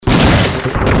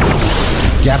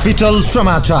Capital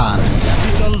Samachar.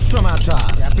 Capital Samachar.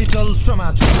 Capital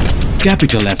Samachar.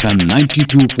 Capital FM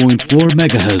 92.4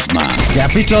 MHz मा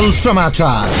Capital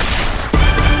Samachar.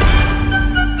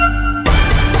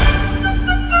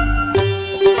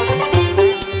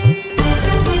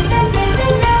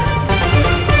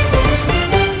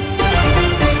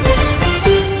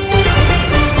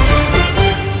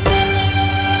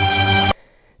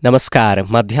 नमस्कार,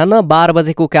 मध्याह्न 12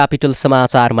 बजेको क्यापिटल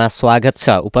समाचारमा स्वागत छ।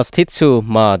 उपस्थित छु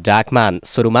म डाकमान।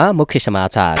 सुरुमा मुख्य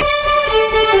समाचार।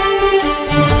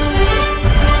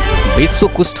 विश्व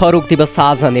कुष्ठरोग दिवस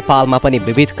आज नेपालमा पनि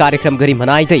विविध कार्यक्रम गरी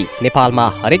मनाइँदै।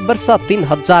 नेपालमा हरेक वर्ष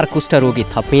 3000 कुष्ठरोगी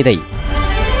थपिँदै।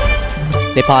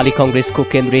 नेपाली कांग्रेसको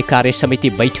केन्द्रीय कार्य समिति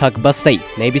बैठक बस्दै।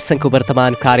 नेवी संघको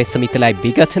वर्तमान कार्य समितिलाई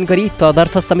विघटन गरी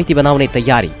तदर्थ समिति बनाउने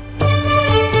तयारी।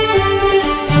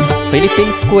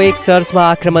 फिलिपिन्सको एक चर्चमा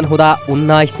आक्रमण हुँदा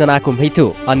 19 जनाको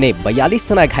मृत्यु, अन्य 42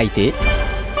 जना घाइते।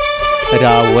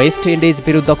 र वेस्ट इन्डिज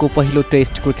विरुद्धको पहिलो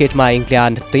टेस्ट क्रिकेटमा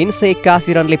इङ्ग्ल्यान्ड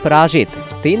 381 रनले पराजित।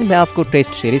 3 म्याचको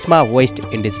टेस्ट सिरिजमा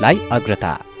वेस्ट इन्डिजलाई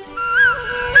अग्रता।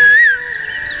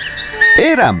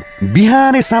 ए राम,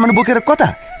 बिहानै सामान बोकेर कता?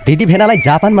 दिदी भेनालाई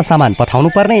जापानमा सामान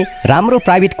पठाउनु पर्ने, राम्रो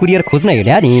प्राइभेट कुरियर खोज्न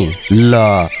हिँड्या नि। ल,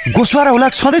 गोसवारा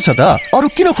हुलाक छँदैछ त, अरू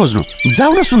किन खोज्नु?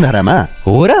 जाऊ न सुन्धारामा।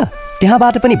 हो र,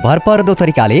 त्यहाँबाट पनि भरपर्दो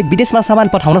तरिकाले विदेशमा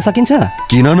सामान पठाउन सकिन्छ।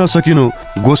 किन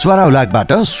नसकिनु? गोसवारा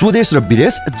हुलाकबाट स्वदेश र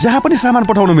विदेश जहाँ पनि सामान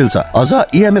पठाउन मिल्छ।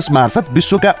 अझ इएमएस मार्फत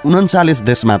विश्वका 39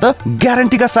 देशमा त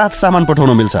ग्यारेन्टीका साथ सामान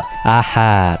पठाउन मिल्छ। आहा,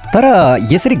 तर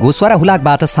यसरी गोसवारा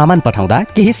हुलाकबाट सामान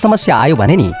पठाउँदा केही समस्या आयो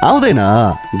भने नि? आउँदैन।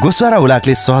 गोसवारा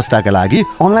हुलाकले सहजताका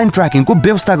लागि अनलाइन ट्र्याकिङको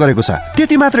व्यवस्था गरेको छ।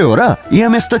 त्यति मात्रै हो र?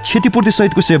 इएमएस त क्षतिपूर्ति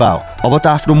सहितको सेवा हो। अब त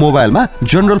आफ्नो मोबाइलमा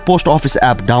general post office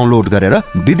app download गरेर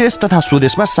विदेश तथा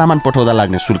स्वदेशमा सामान पठाउँदा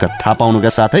लाग्ने शुल्क थाहा पाउनुका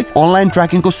साथै अनलाइन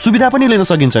ट्र्याकिङको सुविधा पनि लिन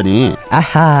सकिन्छ नि।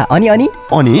 आहा,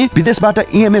 अनि विदेशबाट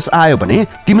इएमएस आयो भने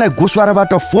तिमीलाई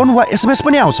गोसवाराबाट फोन वा एसएमएस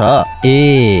पनि आउँछ।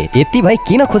 ए, यति भए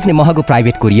किन खोज्ने महँगो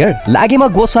प्राइभेट कुरियर? लागे म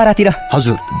गोसवारातिर।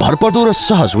 हजुर, भरपर्दो र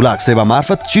सहज हुलाक सेवा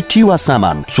मार्फत चिठी वा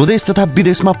सामान स्वदेश तथा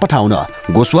विदेशमा पठाउन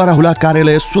गोसवारा हुलाक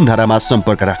कार्यालय सुन्धारामा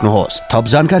सम्पर्क राख्नुहोस्। थप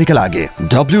जानकारीका लागि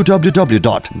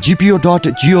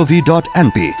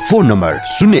www.gpo.gov.np, फोन नम्बर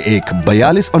 01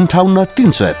 42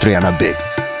 58 393।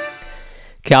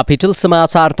 क्यापिटल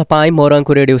समाचार तपाईँ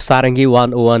मोरङको रेडियो सारङ्गी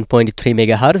 101.3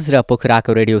 मेगाहर्ज र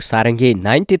पोखराको रेडियो सारङ्गी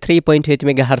 93.8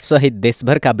 मेगाहर्ज सहित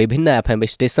देशभरका विभिन्न एफएम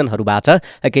स्टेशनहरूबाट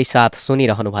एकैसाथ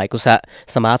सुनिरहनु भएको छ।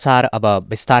 समाचार अब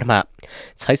विस्तारमा।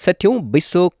 66औं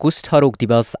विश्व कुष्ठरोग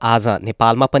दिवस आज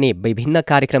नेपालमा पनि विभिन्न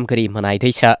कार्यक्रम गरी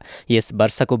मनाइँदैछ। यस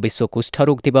वर्षको विश्व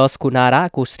कुष्ठरोग दिवसको नारा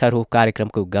कुष्ठरोग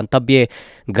कार्यक्रमको गन्तव्य,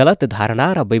 गलत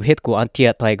धारणा र विभेदको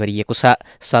अन्त्य तय गरिएको छ।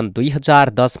 सन्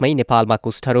 2010 मै नेपालमा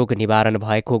कुष्ठरोग निवारण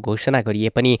भएको घोषणा गरिए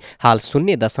पनि हाल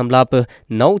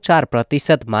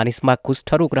 0.94% मानिसमा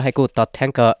कुष्ठरोग रहेको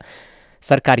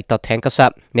सरकारी तथ्याङ्क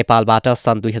छ। नेपालबाट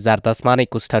सन् 2010 मा नै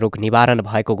कुष्ठरोग निवारण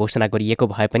भएको घोषणा गरिएको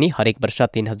भए पनि हरेक वर्ष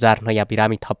 3000 नयाँ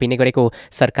बिरामी थपिने गरेको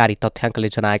सरकारी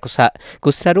तथ्याङ्कले जनाएको छ।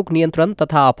 कुष्ठरोग नियन्त्रण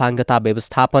तथा अपाङ्गता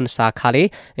व्यवस्थापन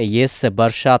शाखाले यस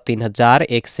वर्ष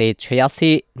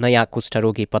 3186 नयाँ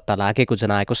कुष्ठरोगी पत्ता लागेको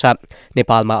जनाएको छ।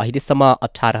 नेपालमा अहिलेसम्म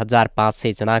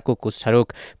 18500 जनाको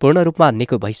कुष्ठरोग पूर्ण रूपमा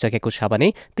निको भइसकेको छ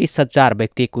भने 30000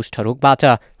 व्यक्ति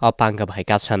कुष्ठरोगबाट अपाङ्ग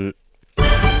भएका छन्।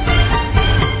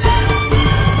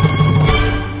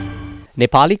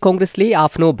 नेपाली कांग्रेसले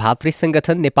आफ्नो भातृ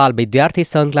संगठन नेपाल विद्यार्थी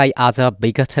संघलाई आज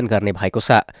विघटन गर्ने भएको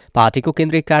छ। पार्टीको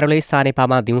केन्द्रीय कार्यालय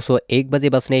सानेपामा दिउँसो 1 बजे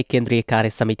बस्ने केन्द्रीय कार्य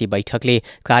समिति बैठकले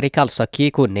कार्यकाल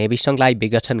सकिएको नेवी संघलाई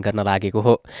विघटन गर्न लागेको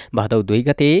हो। भदौ 2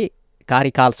 गते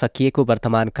कार्यकाल सकिएको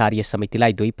वर्तमान कार्य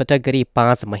समितिलाई 2 पटक गरी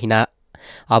 5 महिना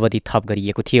अवधि थप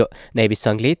गरिएको थियो। नेवी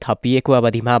संघले थपिएको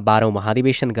अवधिमा 12औं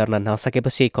महाधिवेशन गर्न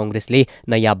नसकेपछि कांग्रेसले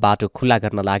नयाँ बाटो खुल्ला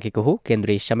गर्न लागेको हो।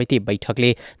 केन्द्रीय समिति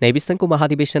बैठकले नेवी संघको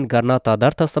महाधिवेशन गर्न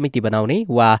तदर्थ समिति बनाउने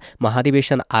वा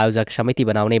महाधिवेशन आयोजक समिति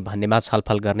बनाउने भन्नेमा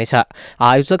छलफल गर्नेछ।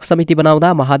 आयोजक समिति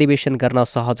बनाउँदा महाधिवेशन गर्न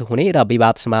सहज हुने र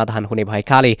विवाद समाधान हुने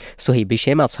भएकाले सोही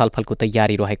विषयमा छलफलको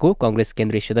तयारी रहेको कांग्रेस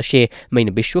केन्द्रीय सदस्य मैन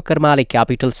विश्वकर्माले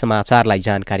क्यापिटल समाचारलाई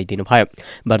जानकारी दिनुभयो।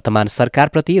 वर्तमान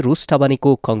सरकारप्रति रुष्ट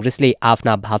बनेको कांग्रेसले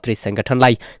आफ्ना भातृ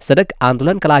संगठनलाई सडक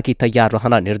आन्दोलनका लागि तयार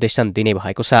रहन निर्देशन दिने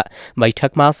भएको छ।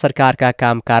 बैठकमा सरकारका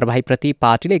काम कारबाहीप्रति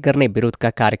पार्टीले गर्ने विरोधका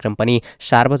कार्यक्रम पनि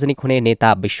सार्वजनिक हुने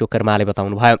नेता विश्वकर्माले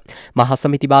बताउनुभयो।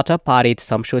 महासमितिबाट पारित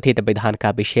संशोधित विधानका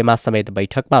विषयमा समेत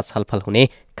बैठकमा छलफल हुने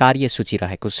कार्यसूची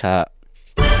रहेको छ।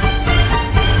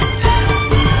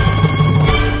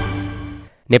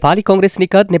 नेपाली कांग्रेस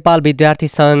निकट नेपाल विद्यार्थी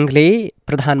संघले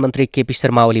प्रधानमन्त्री केपी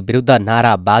शर्मा ओली विरुद्ध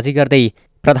नाराबाजी गर्दै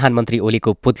प्रधानमन्त्री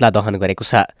ओलीको पुतला दहन गरेको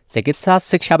छ। चिकित्सा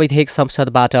शिक्षा विधेयक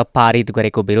संसदबाट पारित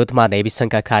गरेको विरोधमा नेवी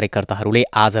संघका कार्यकर्ताहरूले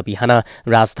आज बिहान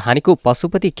राजधानीको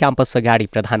पशुपति क्याम्पस अगाडि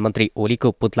प्रधानमन्त्री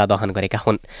ओलीको पुतला दहन गरेका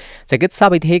हुन्। चिकित्सा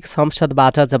विधेयक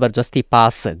संसदबाट जबरजस्ती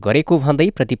पास गरेको भन्दै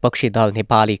प्रतिपक्षी दल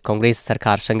नेपाली कांग्रेस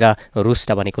सरकारसँग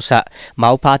रुष्ट बनेको छ।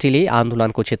 माओ पार्टीले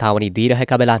आन्दोलनको चेतावनी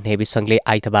दिइरहेका बेला नेवी संघले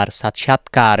आइतबार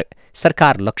साक्षात्कार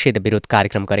सरकार लक्षित विरोध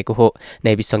कार्यक्रम गरेको हो।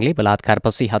 नेवी संघले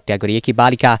बलात्कारपछि हत्या गरिएकी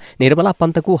बालिका निर्मला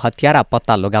पन्तको हत्यारा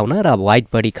पत्ता लगाउन र व्हाइट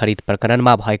बडी खरिद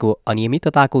प्रकरणमा भएको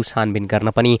अनियमितताको छानबिन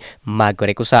गर्न पनि माग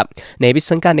गरेको छ। नेवी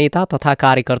संघका नेता तथा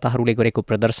कार्यकर्ताहरूले गरेको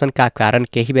प्रदर्शनका कारण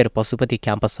केही बेर पशुपति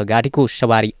क्याम्पस अगाडिको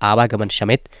सवारी आवागमन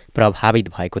समेत प्रभावित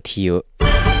भएको थियो।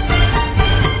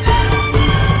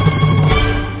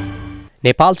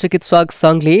 नेपाल चिकित्सक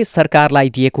संघले सरकारलाई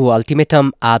दिएको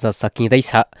अल्टिमेटम आज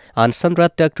सकिँदैछ।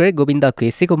 अनसनरत डाक्टर गोविन्द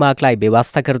केसीको मागलाई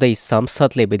बेवास्ता गर्दै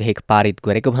संसदले विधेयक पारित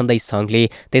गरेको भन्दै संघले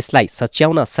त्यसलाई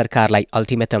सच्याउन सरकारलाई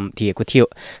अल्टिमेटम दिएको थियो।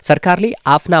 सरकारले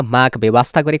आफ्ना माग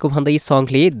बेवास्ता गरेको भन्दै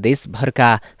संघले देशभरका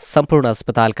सम्पूर्ण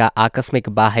अस्पतालका आकस्मिक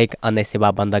बाहेक अन्य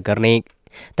सेवा बन्द गर्ने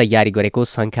तयारी गरेको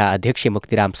संघका अध्यक्ष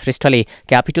मुक्तिराम श्रेष्ठले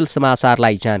क्यापिटल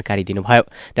समाचारलाई जानकारी दिनुभयो।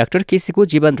 डाक्टर केसीको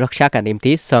जीवन रक्षाका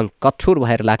निम्ति संघ कठोर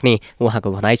भएर लाग्ने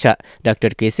उहाँको भनाइ छ।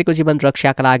 डाक्टर केसीको जीवन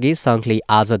रक्षाका लागि संघले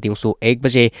आज दिउँसो 1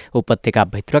 बजे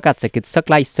उपत्यकाभित्रका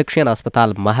चिकित्सकलाई शिक्षण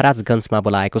अस्पताल महाराजगञ्जमा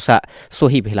बोलाएको छ।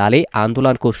 सोही भेलाले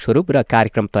आन्दोलनको स्वरूप र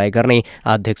कार्यक्रम तय गर्ने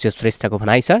अध्यक्ष श्रेष्ठको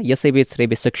भनाइ छ। यसैबीच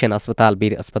रेबी शिक्षण अस्पताल,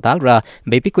 वीर अस्पताल र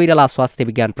बीपी कोइराला स्वास्थ्य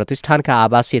विज्ञान प्रतिष्ठानका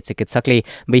आवासीय चिकित्सकले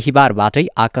बिहिबारबाटै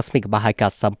आकस्मिक बाहेक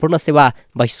सम्पूर्ण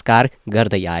सेवा बहिष्कार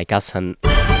गर्दै आएका छन्।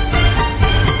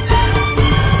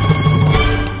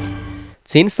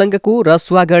 चीनसँगको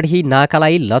रसुवागढी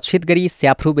नाकालाई लक्षित गरी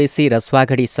स्याफ्रुबेसी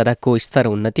रसुवागढी सडकको स्तर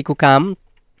उन्नतिको काम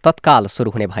तत्काल सुरु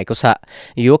हुने भएको छ।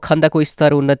 यो खण्डको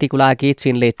स्तर उन्नतिको लागि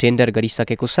चीनले टेन्डर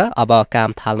गरिसकेको छ। अब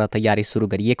काम थाल्न तयारी सुरु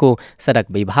गरिएको सडक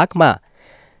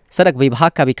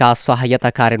विभागका विकास सहायता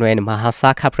कार्यान्वयन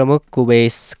महाशाखा प्रमुख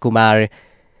कुवेश कुमार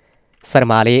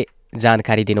शर्माले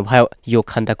जानकारी दिनुभयो। यो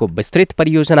खण्डको विस्तृत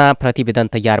परियोजना प्रतिवेदन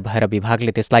तयार भएर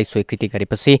विभागले त्यसलाई स्वीकृति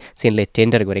गरेपछि चीनले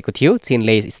टेन्डर गरेको थियो।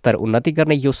 चीनले स्तर उन्नति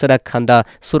गर्ने यो सडक खण्ड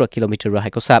 16 किलोमिटर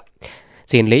रहेको छ।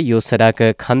 चीनले यो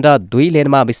सडक खण्ड 2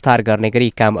 लेनमा विस्तार गर्ने गरी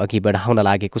काम अघि बढाउन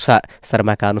लागेको छ।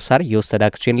 शर्माका अनुसार यो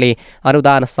सडक चीनले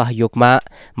अनुदान सहयोगमा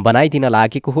बनाइदिन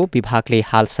लागेको हो। विभागले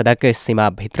हाल सडक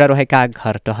सीमाभित्र रहेका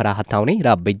घर टहरा हटाउने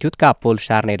र विद्युतका पोल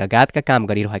सार्ने लगायतका काम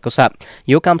गरिरहेको छ।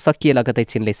 यो काम सकिए लगतै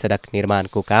चीनले सडक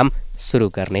निर्माणको काम सुरु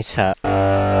गर्नेछ।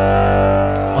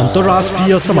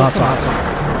 अन्तर्राष्ट्रिय समाचार।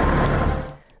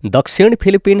 दक्षिण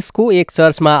फिलिपिन्सको एक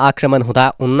चर्चमा आक्रमण हुँदा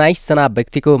 19 जना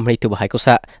व्यक्तिको मृत्यु भएको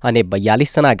छ। अन्य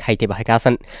 42 जना घाइते भएका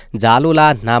छन्।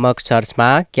 जालोला नामक चर्चमा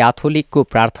क्याथोलिकको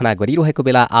प्रार्थना गरिरहेको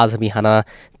बेला आज बिहान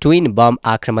ट्विन बम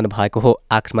आक्रमण भएको हो।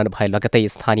 आक्रमण भए लगतै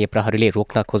स्थानीय प्रहरीले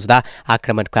रोक्न खोज्दा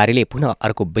आक्रमणकारीले पुनः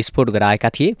अर्को विस्फोट गराएका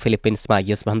थिए। फिलिपिन्समा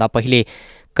यसभन्दा पहिले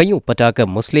कैयौं पटक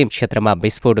मुस्लिम क्षेत्रमा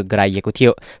विस्फोट गराइएको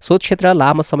थियो। सो क्षेत्र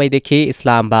लामो समयदेखि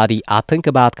इस्लामवादी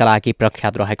आतंकवादका लागि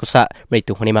प्रख्यात रहेको छ।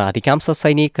 मृत्यु हुनेमा अधिकांश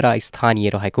सैनिक र स्थानीय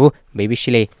रहेको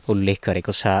बीबीसीले उल्लेख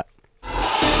गरेको छ।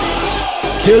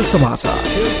 खेल समाचार।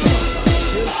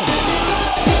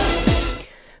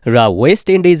 र वेस्ट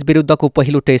इन्डिज विरुद्धको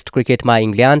पहिलो टेस्ट क्रिकेटमा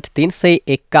इङ्ल्याण्ड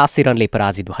 381 रनले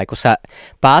पराजित भएको छ।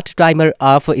 पार्ट टाइमर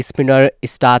अफ स्पिनर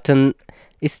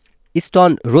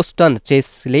इस्टन रोस्टन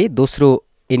चेसले दोस्रो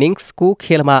इनिङ्सको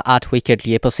खेलमा 8 विकेट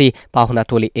लिएपछि पाहुना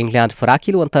टोली इङ्ल्याण्ड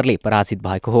फराकिलो अन्तरले पराजित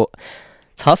भएको हो।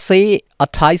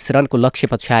 628 रनको लक्ष्य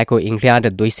पछ्याएको इङ्ल्याण्ड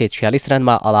 246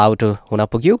 रनमा अल आउट हुन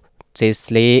पुग्यो।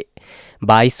 चेसले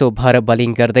 22 ओभर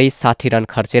बलिङ गर्दै 60 रन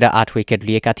खर्चेर 8 विकेट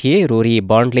लिएका थिए। रोरी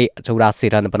बर्न्डले 84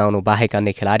 रन बनाउनु बाहेक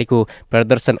अन्य खेलाडीको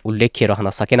प्रदर्शन उल्लेख्य रहन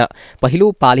सकेन।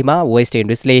 पहिलो पालीमा वेस्ट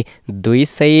इन्डिजले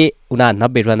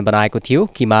 289 रन बनाएको थियो।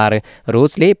 किमार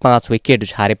रोजले 5 विकेट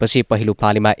झारेपछि पहिलो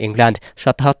पालीमा इङ्ल्याण्ड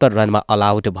 77 रनमा अल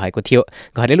आउट भएको थियो।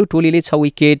 घरेलु टोलीले 6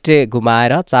 विकेट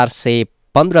गुमाएर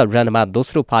 415 रनमा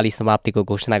दोस्रो पाली समाप्तिको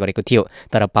घोषणा गरेको थियो।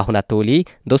 तर पाहुना टोली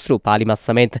दोस्रो पालीमा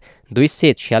समेत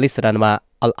 246 रनमा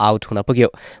अल आउट हुन पुग्यो।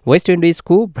 वेस्ट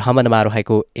इन्डिजको भ्रमणमा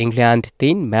रहेको इङ्ल्याण्ड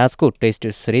 3 म्याचको टेस्ट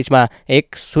सिरिजमा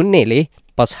 1-0ले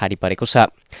पछाडि परेको छ।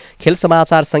 खेल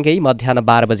समाचारसँगै मध्याह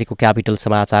 12 बजेको क्यापिटल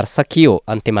समाचार सकियो।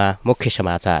 अन्त्यमा मुख्य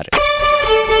समाचार।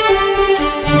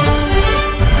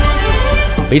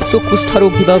 विश्व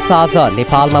कुष्ठरोग दिवस आज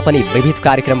नेपालमा पनि विविध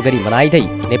कार्यक्रम गरी मनाइँदै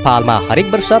नेपालमा हरेक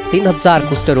वर्ष 3000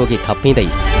 कुष्ठरोगी थपिँदै।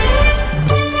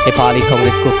 नेपाली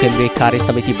कांग्रेसको केन्द्रीय कार्य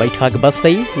समिति बैठक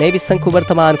बस्दै नेवी संघको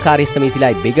वर्तमान कार्य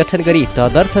समितिलाई विघटन गरी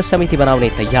तदर्थ समिति बनाउने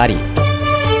तयारी।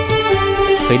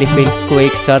 फिलिपिन्सको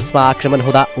एक चर्चमा आक्रमण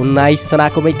हुँदा 19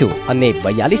 जनाको मृत्यु, अन्य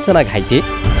 42 जना घाइते।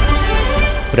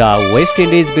 र वेस्ट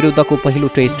इन्डिज विरुद्धको पहिलो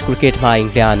टेस्ट क्रिकेटमा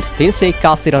इङ्ल्याण्ड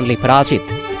 381 रनले पराजित।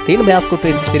 3 म्याचको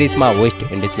टेस्ट सिरिजमा वेस्ट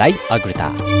इन्डिजलाई अग्रता।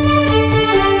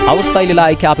 हवस्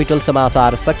तैलेलाई क्यापिटल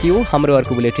समाचार सकियो। हाम्रो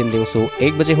अर्को बुलेटिन दिउँसो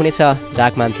 1 बजे हुनेछ।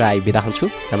 रागमान राई बिदा हुन्छु।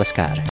 नमस्कार।